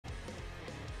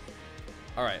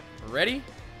Alright, ready?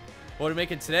 What are we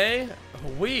making today?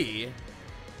 We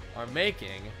are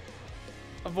making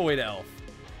a Void Elf.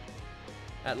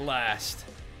 At last.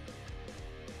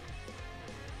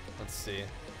 Let's see.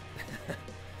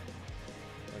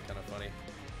 That's kind of funny.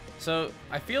 So,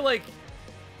 I feel like,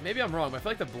 maybe I'm wrong, but I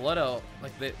feel like the Blood Elf,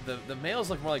 like the males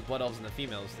look more like Blood Elves than the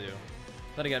females do.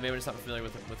 Then again, maybe I'm just not familiar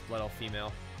with Blood Elf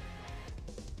female.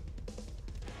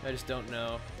 I just don't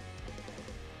know.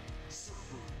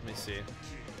 Let me see.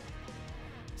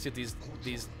 See what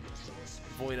these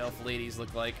Void Elf ladies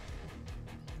look like.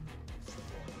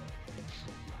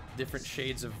 Different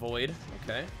shades of void.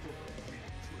 Okay.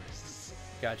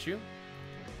 Got you.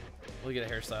 We'll get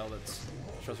a hairstyle that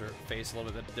shows her face a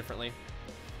little bit differently.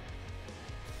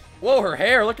 Whoa, her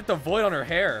hair! Look at the void on her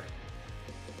hair.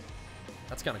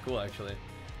 That's kind of cool, actually.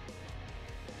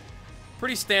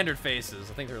 Pretty standard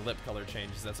faces. I think her lip color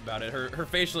changes. That's about it. Her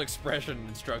facial expression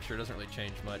and structure doesn't really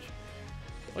change much.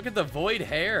 Look at the void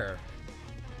hair.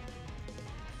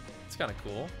 It's kind of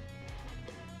cool.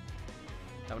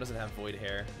 That one doesn't have void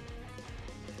hair.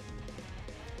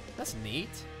 That's neat.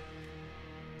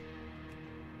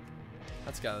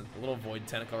 That's got a little void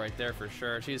tentacle right there for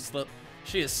sure. She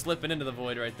is slipping into the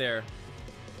void right there.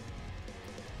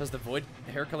 Does the void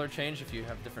hair color change if you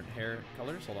have different hair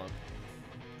colors? Hold on.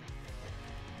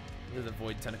 Look at the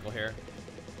void tentacle hair.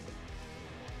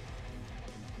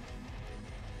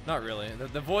 Not really.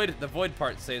 The void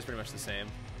part stays pretty much the same.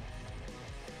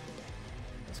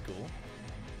 That's cool.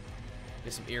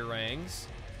 Get some earrings.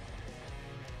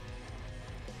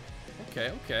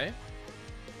 Okay, okay.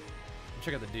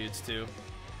 Check out the dudes too.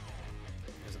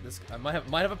 I might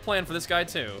have a plan for this guy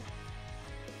too.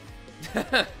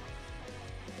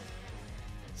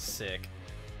 Sick.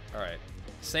 All right.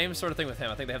 Same sort of thing with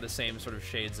him. I think they have the same sort of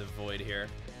shades of void here.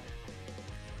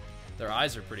 Their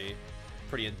eyes are pretty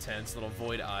intense, little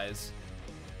void eyes.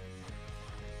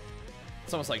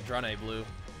 It's almost like Draenei blue.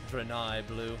 Draenei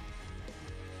blue.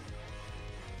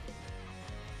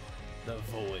 The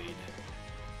void.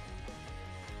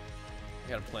 I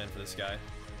got a plan for this guy.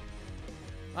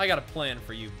 I got a plan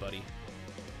for you, buddy.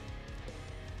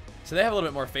 So they have a little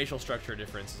bit more facial structure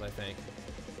differences, I think.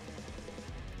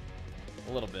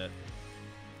 A little bit.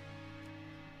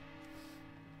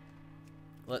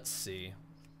 Let's see.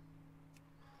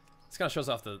 This kind of shows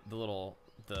off the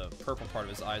purple part of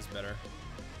his eyes better.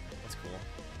 That's cool.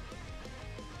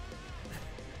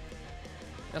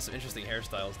 That's some interesting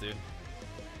hairstyles, dude.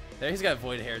 There, he's got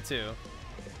void hair too.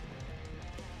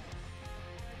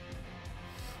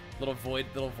 Little void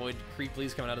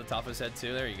creeplies coming out of the top of his head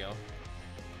too. There you go.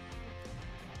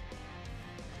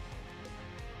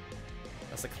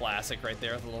 That's a classic right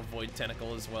there with a little void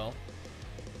tentacle as well.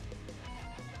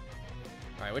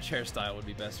 Alright, which hairstyle would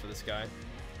be best for this guy?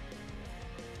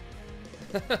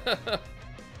 Look at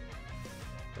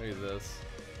this.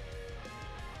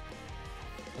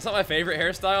 It's not my favorite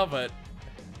hairstyle, but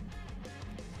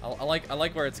I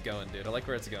like where it's going, dude. I like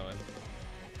where it's going.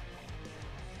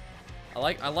 I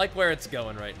like where it's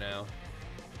going right now.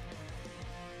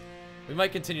 We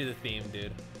might continue the theme,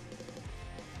 dude.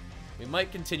 We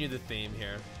might continue the theme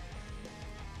here.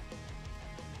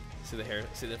 See the hair,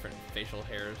 see the different facial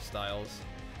hair styles.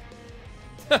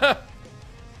 Oh,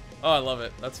 I love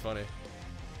it. That's funny.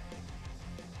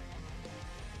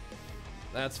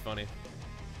 That's funny.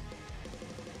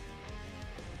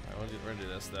 Alright, we're gonna do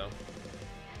this though.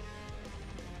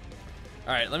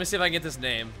 Alright, let me see if I can get this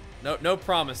name. No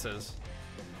promises.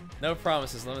 No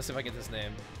promises. Let me see if I can get this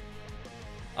name.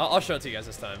 I'll show it to you guys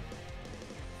this time.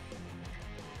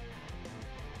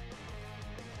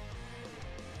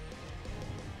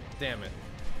 Damn it.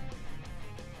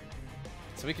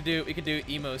 So we could do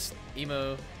emo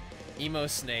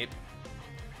Snape.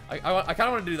 I kind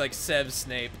of want to do like Sev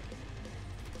Snape.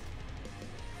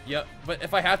 Yep, but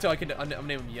if I have to, I'm gonna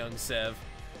name him Young Sev.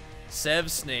 Sev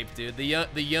Snape, dude.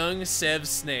 The young Sev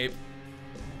Snape.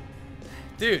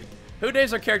 Dude, who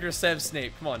names our character Sev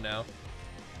Snape? Come on now.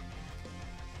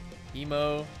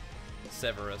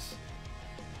 EMOSEVERUS.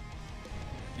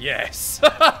 Yes.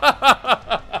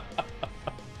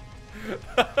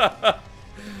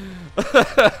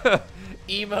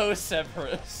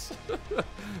 EMOSEVERUS.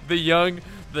 the young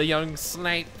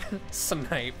Snape.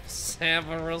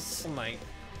 Severus Snape.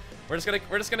 We're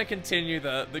just gonna continue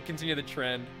the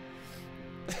trend.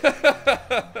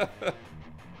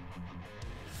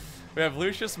 We have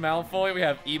Lucius Malfoy. We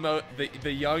have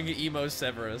the young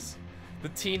EMOSEVERUS, the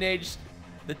teenage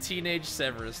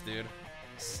Severus, dude.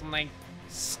 Snape,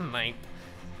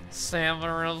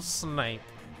 Severus Snape,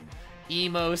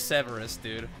 EMOSEVERUS,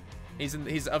 dude.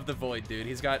 He's of the void, dude.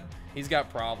 He's got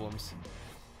problems.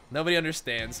 Nobody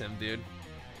understands him, dude.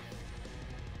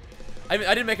 I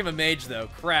didn't make him a mage though.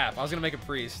 Crap. I was gonna make a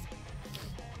priest.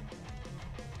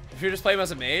 Should we just play him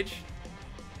as a mage?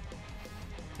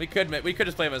 We could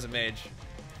just play him as a mage.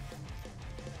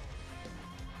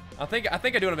 I think I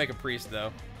do want to make a priest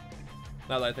though.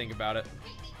 Now that I think about it.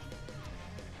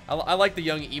 I like the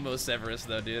young EMOSEVERUS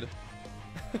though, dude.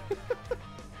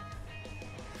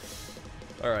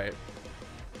 Alright.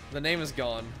 The name is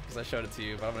gone because I showed it to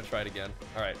you, but I'm gonna try it again.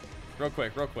 Alright. Real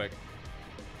quick, real quick.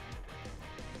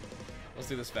 Let's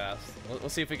do this fast. We'll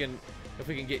see if we can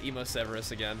get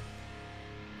EMOSEVERUS again.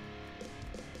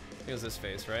 I think it was this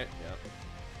face, right? Yeah.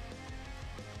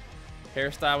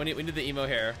 Hairstyle, we need the emo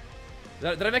hair.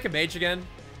 Did I make a mage again?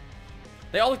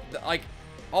 They all look like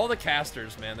all the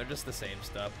casters, man. They're just the same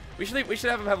stuff. We should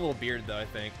have him have a little beard though, I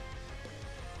think.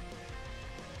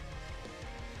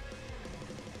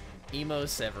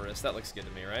 EMOSEVERUS. That looks good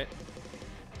to me, right?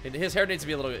 His hair needs to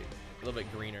be a little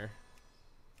bit greener.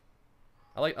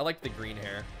 I like the green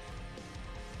hair.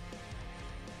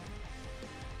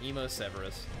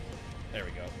 EMOSEVERUS. There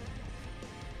we go.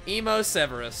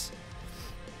 EMOSEVERUS.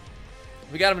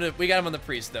 We got him on the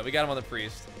priest though. We got him on the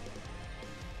priest.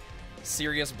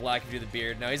 Serious black if you do the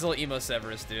beard. No, he's a little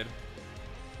EMOSEVERUS, dude.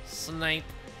 Snipe.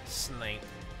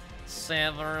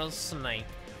 Severus Snipe.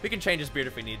 We can change his beard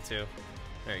if we need to.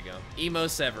 There you go.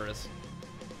 EMOSEVERUS.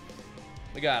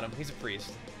 We got him. He's a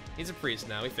priest. He's a priest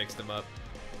now. We fixed him up.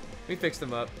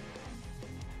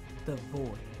 The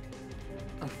Void.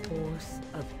 A force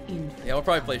of infinite. Yeah, we'll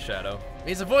probably play Shadow.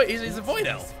 He's a void. He's a void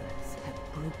elf.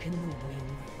 Have broken the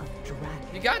wing of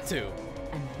dragons. You got to.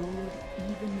 And lured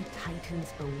even the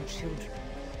Titan's own children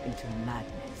into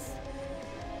madness.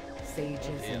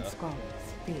 Sages and scholars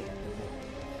fear the Void.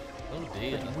 Oh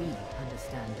dear. But we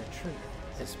understand the truth.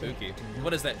 It's spooky.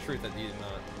 What is that truth that you do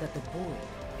not? That the Void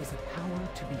is a power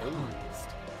to be harnessed,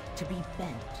 to be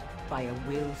bent by a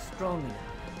will strong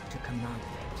enough to command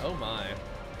it. Oh my.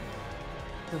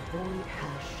 The Void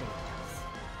has shaped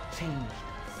us, changed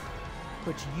us,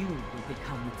 but you will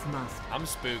become its master. I'm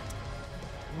spooked.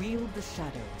 Wield the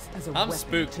shadows as a weapon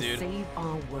spooked, to dude. save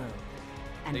our world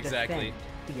and defend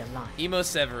the Alliance.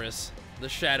 EMOSEVERUS, the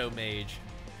Shadow Mage.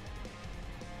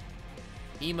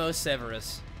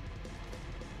 EMOSEVERUS.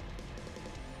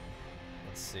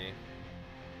 Let's see.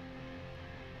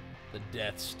 The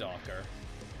Death Stalker.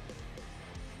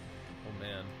 Oh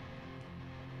man.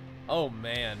 Oh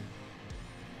man.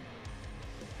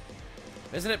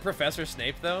 Isn't it Professor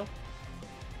Snape though?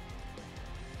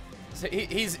 So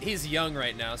he's young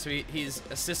right now, so he's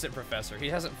assistant professor. He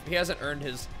hasn't earned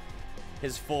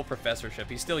his full professorship.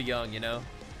 He's still young, you know.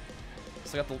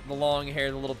 Still got the long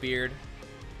hair, the little beard.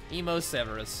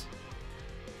 EMOSEVERUS.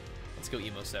 Let's go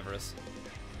EMOSEVERUS.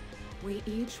 We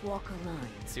each walk a line.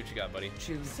 Let's see what you got, buddy.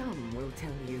 Choose. Some will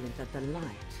tell you that the light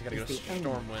You gotta go is the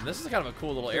Stormwind. This is kind of a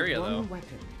cool little area, though.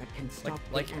 Weapon that can stop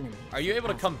like, the enemy. are you able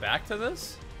to come back to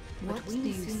this? What do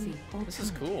you see? This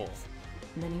is cool.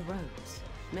 Many roads.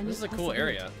 Many This is a cool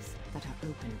area. that are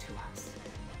open to us.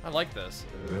 I like this.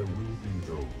 There will be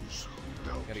those who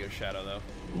doubt. Gotta go Shadow, though.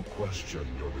 Who question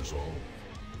your resolve.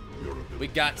 Your ability We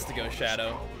got to go harness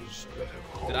Shadow. powers that have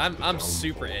Dude, caused the I'm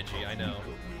super downfall edgy, I of know. weaker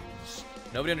winds.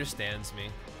 Nobody understands me.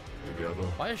 Together,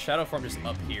 Why is Shadow form just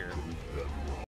up here? prove them